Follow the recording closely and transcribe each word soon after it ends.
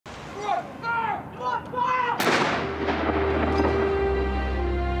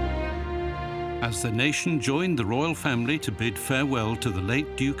As the nation joined the royal family to bid farewell to the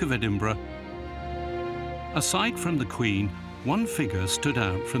late Duke of Edinburgh, aside from the Queen, one figure stood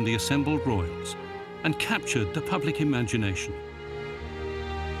out from the assembled royals and captured the public imagination.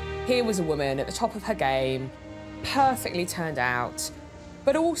 Here was a woman at the top of her game, perfectly turned out,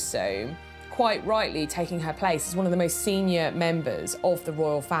 but also quite rightly taking her place as one of the most senior members of the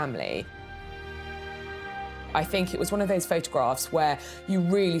royal family. I think it was one of those photographs where you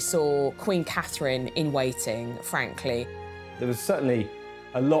really saw Queen Catherine in waiting, frankly. There was certainly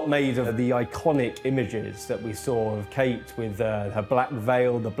a lot made of the iconic images that we saw of Kate with her black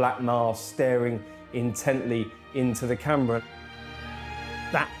veil, the black mask, staring intently into the camera.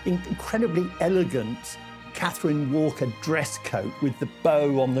 That incredibly elegant Catherine Walker dress coat with the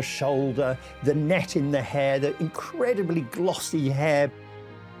bow on the shoulder, the net in the hair, the incredibly glossy hair.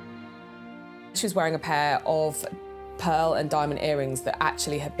 She was wearing a pair of pearl and diamond earrings that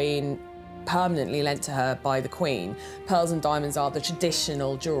actually had been permanently lent to her by the Queen. Pearls and diamonds are the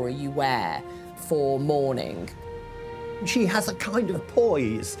traditional jewellery you wear for mourning. She has a kind of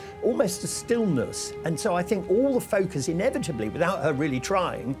poise, almost a stillness, and so I think all the focus, inevitably, without her really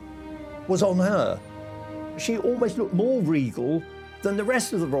trying, was on her. She almost looked more regal than the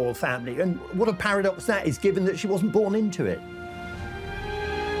rest of the royal family, and what a paradox that is, given that she wasn't born into it.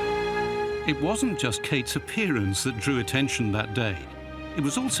 It wasn't just Kate's appearance that drew attention that day. It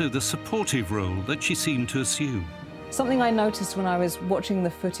was also the supportive role that she seemed to assume. Something I noticed when I was watching the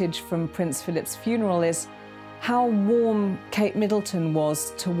footage from Prince Philip's funeral is how warm Kate Middleton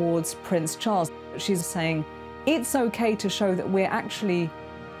was towards Prince Charles. She's saying, it's okay to show that we're actually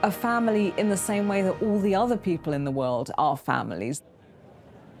a family in the same way that all the other people in the world are families.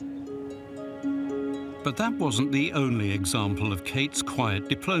 But that wasn't the only example of Kate's quiet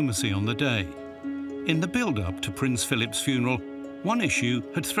diplomacy on the day. In the build-up to Prince Philip's funeral, one issue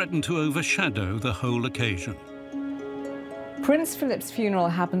had threatened to overshadow the whole occasion. Prince Philip's funeral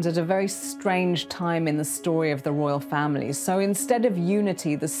happened at a very strange time in the story of the royal family. So instead of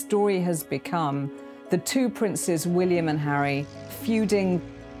unity, the story has become the two princes, William and Harry, feuding.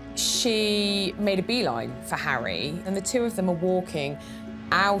 She made a beeline for Harry, and the two of them are walking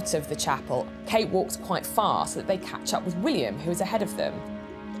out of the chapel. Kate walks quite fast so that they catch up with William, who is ahead of them.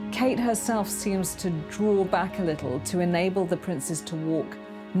 Kate herself seems to draw back a little to enable the princes to walk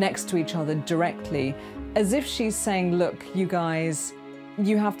next to each other directly, as if she's saying, look, you guys,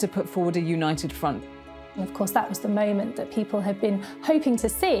 you have to put forward a united front. And of course, that was the moment that people had been hoping to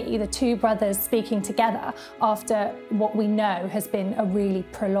see, the two brothers speaking together after what we know has been a really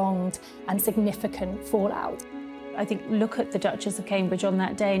prolonged and significant fallout. I think, look at the Duchess of Cambridge on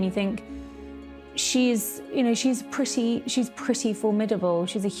that day and you think, she's pretty formidable.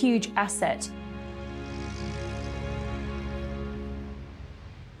 She's a huge asset.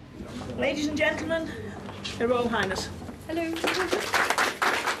 Ladies and gentlemen, Her Royal Highness. Hello.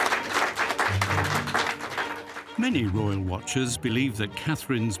 Many royal watchers believe that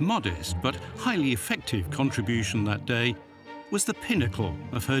Catherine's modest but highly effective contribution that day was the pinnacle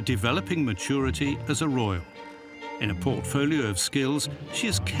of her developing maturity as a royal. In a portfolio of skills she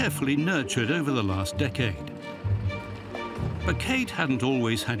has carefully nurtured over the last decade. But Kate hadn't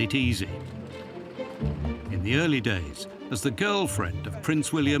always had it easy. In the early days, as the girlfriend of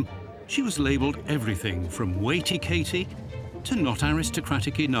Prince William, she was labelled everything from weighty Katie to not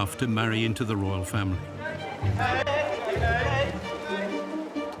aristocratic enough to marry into the royal family.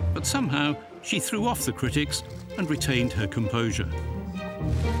 But somehow she threw off the critics and retained her composure.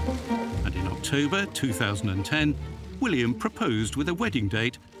 And in October 2010, William proposed with a wedding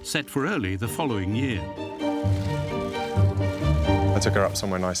date set for early the following year. I took her up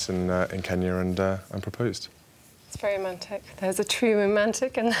somewhere nice in Kenya and proposed. It's very romantic. There's a true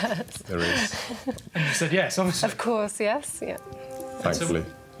romantic in that. There is. And you said yes, obviously. Of course, yes, yeah. Thankfully.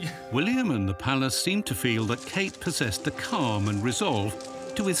 William and the palace seemed to feel that Kate possessed the calm and resolve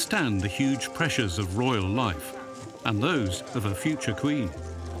to withstand the huge pressures of royal life and those of a future queen.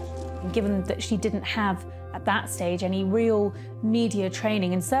 Given that she didn't have, at that stage, any real media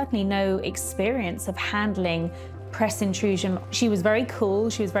training and certainly no experience of handling press intrusion, she was very cool,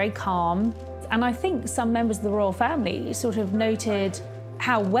 she was very calm. And I think some members of the royal family sort of noted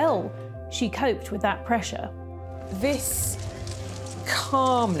how well she coped with that pressure. This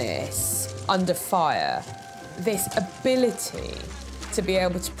calmness under fire, this ability to be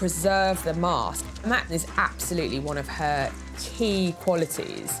able to preserve the mask, and that is absolutely one of her key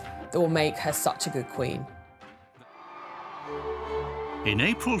qualities that will make her such a good queen. In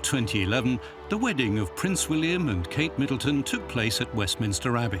April 2011, the wedding of Prince William and Kate Middleton took place at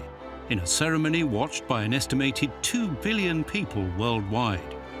Westminster Abbey, in a ceremony watched by an estimated 2 billion people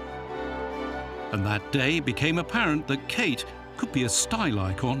worldwide. And that day became apparent that Kate could be a style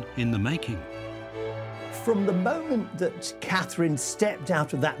icon in the making. From the moment that Catherine stepped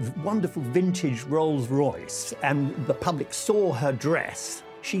out of that wonderful vintage Rolls-Royce and the public saw her dress,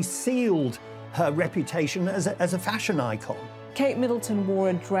 she sealed her reputation as a fashion icon. Kate Middleton wore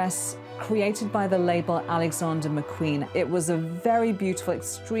a dress created by the label Alexander McQueen. It was a very beautiful,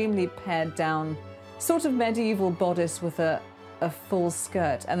 extremely pared down, sort of medieval bodice with a full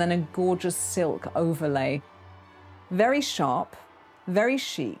skirt and then a gorgeous silk overlay. Very sharp, very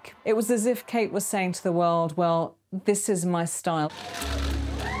chic. It was as if Kate was saying to the world, well, this is my style.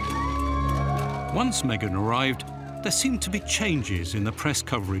 Once Meghan arrived, there seemed to be changes in the press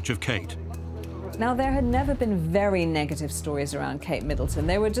coverage of Kate. Now, there had never been very negative stories around Kate Middleton.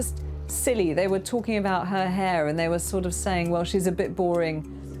 They were just silly. They were talking about her hair and they were sort of saying, well, she's a bit boring.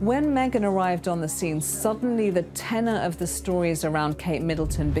 When Meghan arrived on the scene, suddenly the tenor of the stories around Kate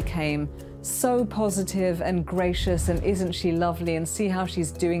Middleton became so positive and gracious, and isn't she lovely, and see how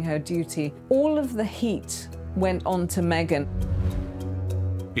she's doing her duty. All of the heat went on to Meghan.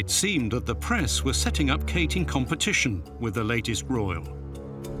 It seemed that the press were setting up Kate in competition with the latest royal.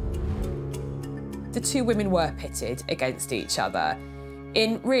 The two women were pitted against each other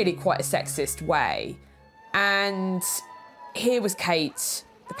in really quite a sexist way. And here was Kate,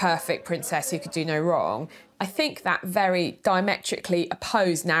 the perfect princess who could do no wrong. I think that very diametrically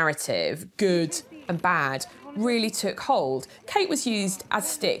opposed narrative, good and bad, really took hold. Kate was used as a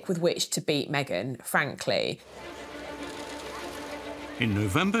stick with which to beat Meghan, frankly. In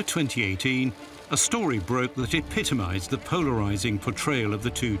November 2018, a story broke that epitomised the polarising portrayal of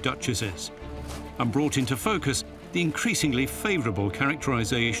the two duchesses and brought into focus the increasingly favourable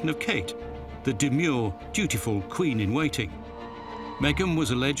characterisation of Kate, the demure, dutiful queen-in-waiting. Meghan was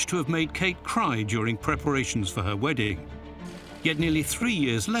alleged to have made Kate cry during preparations for her wedding. Yet nearly 3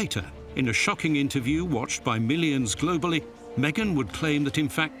 years later, in a shocking interview watched by millions globally, Meghan would claim that in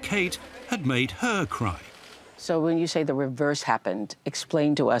fact Kate had made her cry. So when you say the reverse happened,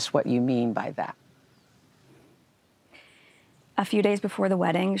 explain to us what you mean by that. A few days before the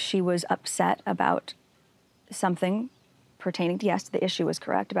wedding, she was upset about something pertaining to, yes, the issue was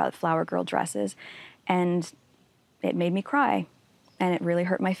correct, about flower girl dresses, and it made me cry, and it really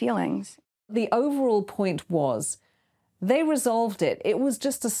hurt my feelings. The overall point was, they resolved it. It was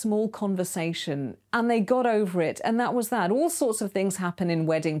just a small conversation and they got over it, and that was that. All sorts of things happen in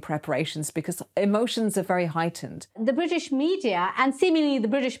wedding preparations because emotions are very heightened. The British media and seemingly the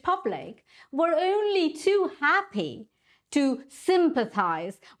British public were only too happy to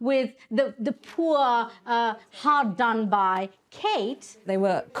sympathise with the poor, hard-done-by Kate. They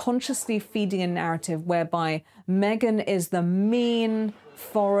were consciously feeding a narrative whereby Meghan is the mean,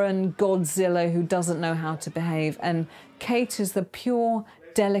 foreign Godzilla who doesn't know how to behave, and Kate is the pure,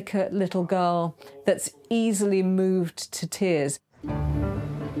 delicate little girl that's easily moved to tears.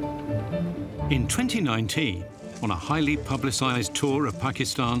 In 2019, on a highly publicised tour of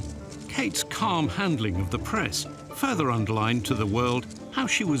Pakistan, Kate's calm handling of the press further underlined to the world how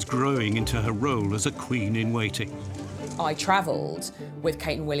she was growing into her role as a queen-in-waiting. I travelled with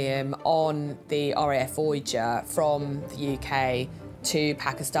Kate and William on the RAF Voyager from the UK to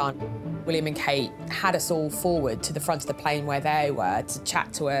Pakistan. William and Kate had us all forward to the front of the plane where they were to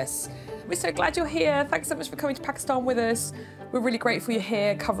chat to us. We're so glad you're here. Thanks so much for coming to Pakistan with us. We're really grateful you're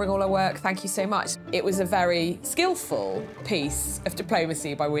here, covering all our work. Thank you so much. It was a very skillful piece of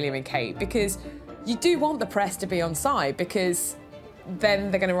diplomacy by William and Kate, because you do want the press to be on side, because then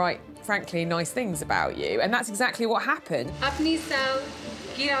they're going to write, frankly, nice things about you. And that's exactly what happened.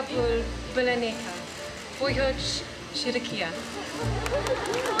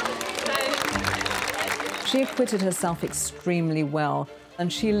 She acquitted herself extremely well,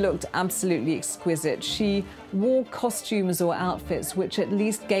 and she looked absolutely exquisite. She wore costumes or outfits which at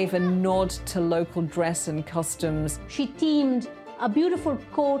least gave a nod to local dress and customs. She teamed a beautiful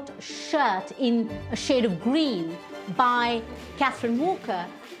coat shirt in a shade of green by Catherine Walker,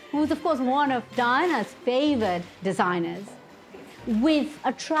 who's of course one of Diana's favoured designers, with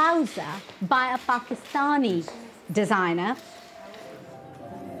a trouser by a Pakistani designer.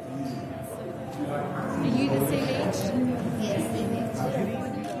 Are you the same age? Yes, same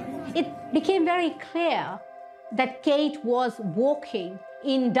age. It became very clear that Kate was walking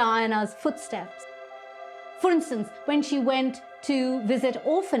in Diana's footsteps. For instance, when she went to visit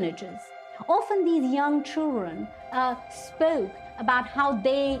orphanages, often these young children spoke about how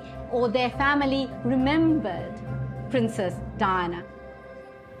they or their family remembered Princess Diana.